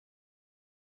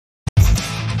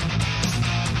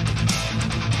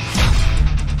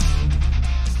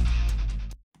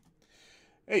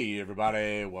Hey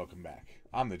everybody, welcome back.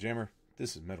 I'm the Jammer.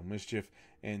 This is Metal Mischief,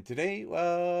 and today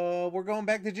we're going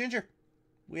back to Jinjer.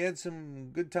 We had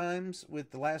some good times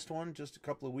with the last one just a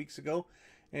couple of weeks ago,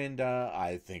 and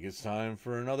I think it's time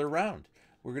for another round.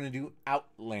 We're gonna do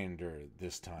Outlander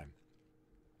this time,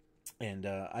 and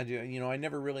I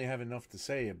never really have enough to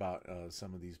say about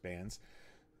some of these bands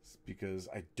because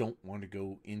I don't want to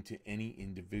go into any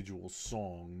individual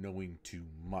song knowing too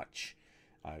much.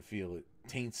 I feel it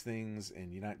taints things,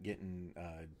 and you're not getting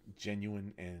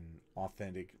genuine and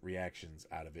authentic reactions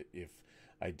out of it if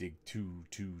I dig too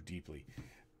deeply.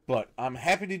 But I'm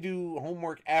happy to do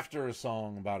homework after a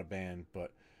song about a band, but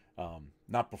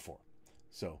not before.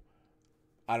 So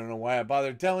I don't know why I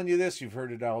bothered telling you this. You've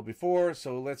heard it all before,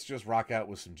 so let's just rock out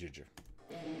with some Jinjer.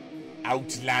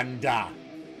 Outlander.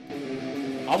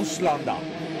 Outlander.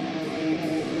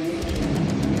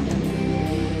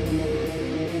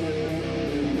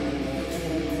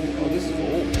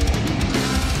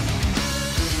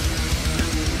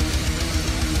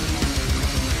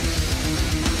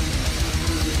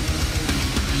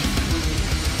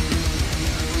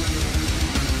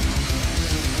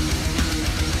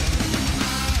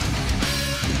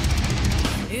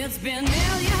 It's been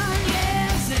million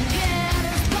years and yet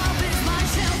this pub is my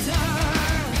shelter.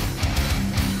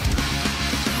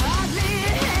 Hardly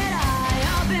had I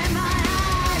opened my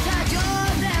eyes, I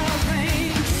joined their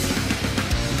ranks.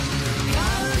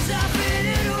 Colors are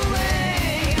faded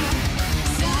away,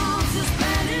 sound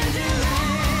suspended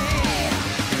delay.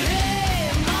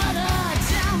 Hey, mother,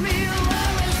 tell me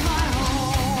where is my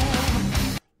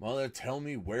home? Mother, tell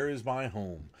me where is my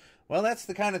home? Well, that's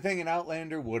the kind of thing an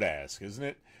Outlander would ask, isn't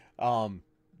it?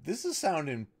 This is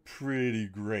sounding pretty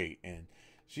great, and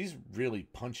she's really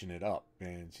punching it up,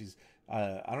 man. She's,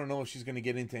 I don't know if she's going to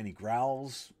get into any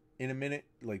growls in a minute,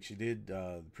 like she did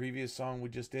the previous song we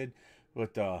just did,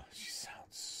 but she sounds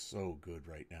so good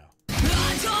right now.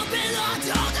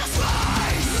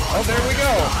 Oh, there we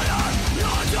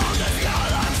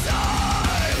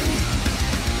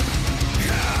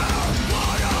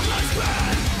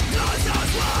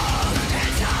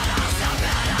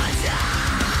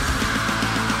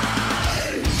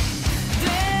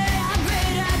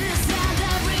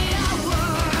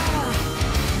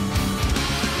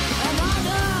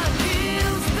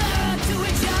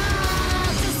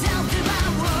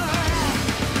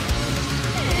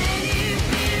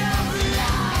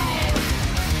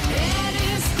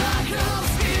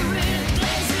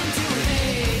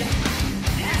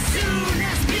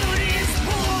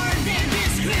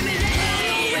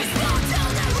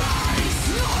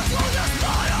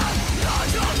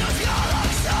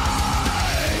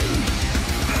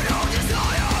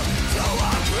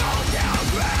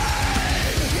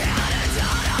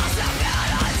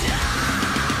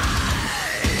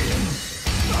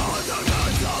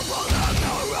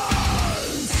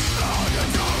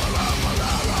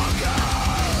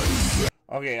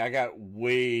Okay, I got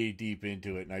way deep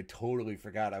into it, and I totally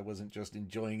forgot I wasn't just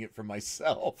enjoying it for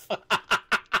myself.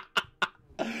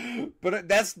 But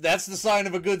that's the sign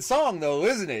of a good song, though,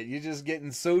 isn't it? You're just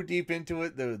getting so deep into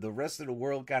it, the rest of the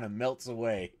world kind of melts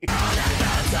away. Am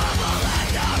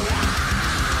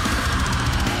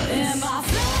I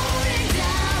floating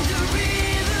down the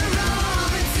river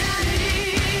of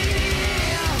insanity?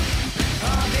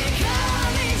 Or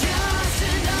becoming just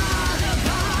another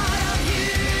part of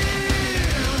you?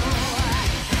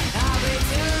 I'll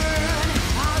return,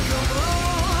 I'll go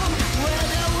home, where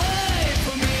they'll wait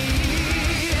for me.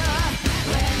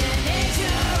 When the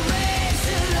nature waits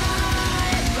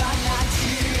alive, but not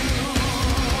you.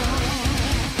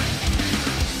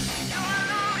 You're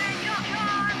alone in your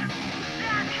car.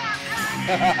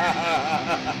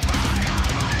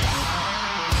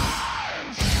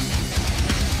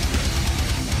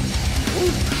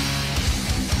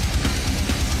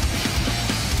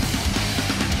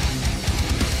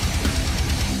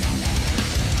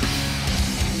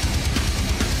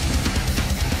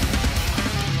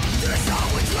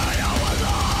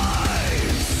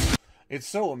 It's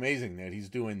so amazing that he's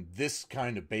doing this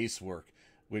kind of bass work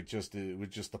with just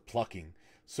the plucking.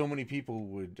 So many people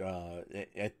would,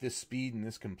 at this speed and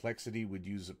this complexity, would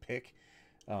use a pick.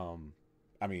 I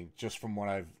mean, just from what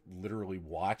I've literally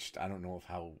watched, I don't know if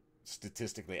how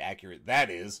statistically accurate that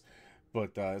is,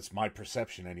 but it's my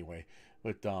perception anyway.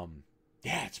 But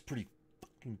yeah, it's pretty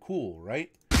fucking cool,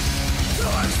 right? To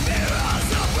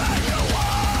experience a brand new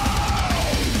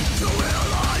world, to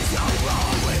realize how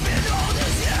wrong we've been all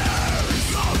these years.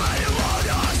 So many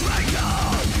wonders we could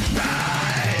be.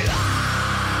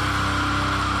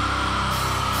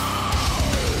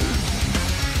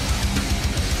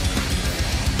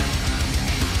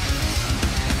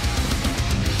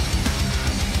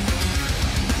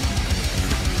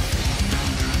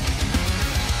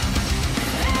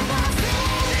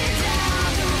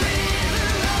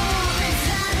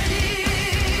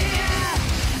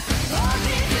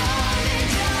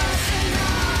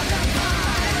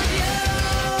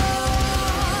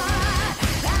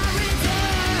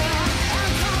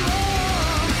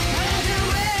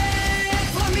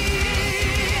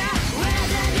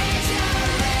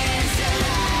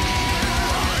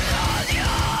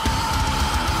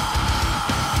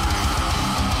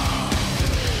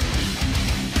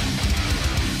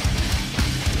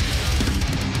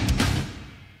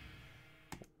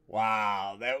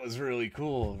 Wow, that was really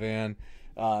cool, man.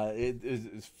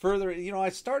 It's further, I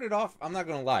started off, I'm not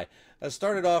gonna lie, I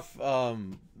started off,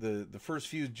 the first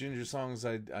few Jinjer songs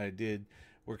I did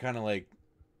were kind of like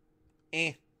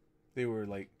they were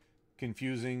like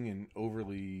confusing and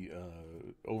overly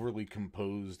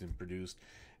composed and produced,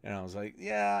 and I was like,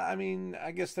 yeah, I mean, I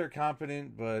guess they're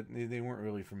competent, but they weren't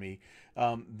really for me.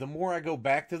 The more I go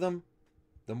back to them,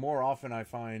 the more often I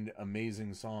find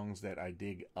amazing songs that I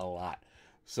dig a lot.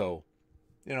 So,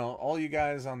 all you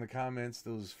guys on the comments,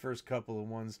 those first couple of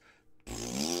ones,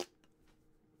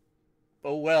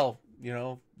 oh well,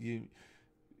 you're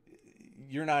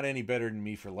not any better than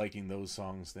me for liking those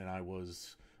songs than I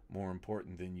was more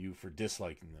important than you for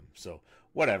disliking them. So,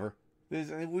 whatever.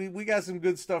 We got some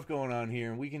good stuff going on here,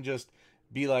 and we can just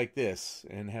be like this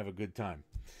and have a good time.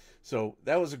 So,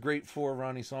 that was a great For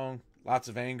Ronnie song. Lots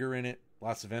of anger in it,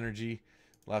 lots of energy,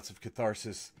 lots of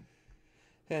catharsis.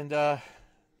 And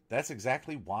that's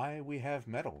exactly why we have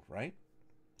metal, right?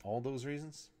 All those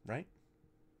reasons, right?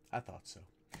 I thought so.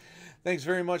 Thanks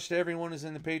very much to everyone who's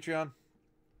in the Patreon.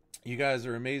 You guys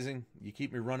are amazing. You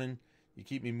keep me running. You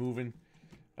keep me moving.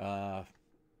 And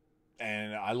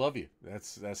I love you.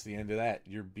 That's the end of that.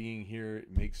 Your being here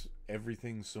makes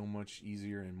everything so much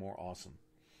easier and more awesome.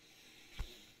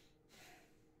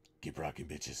 Keep rocking,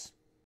 bitches.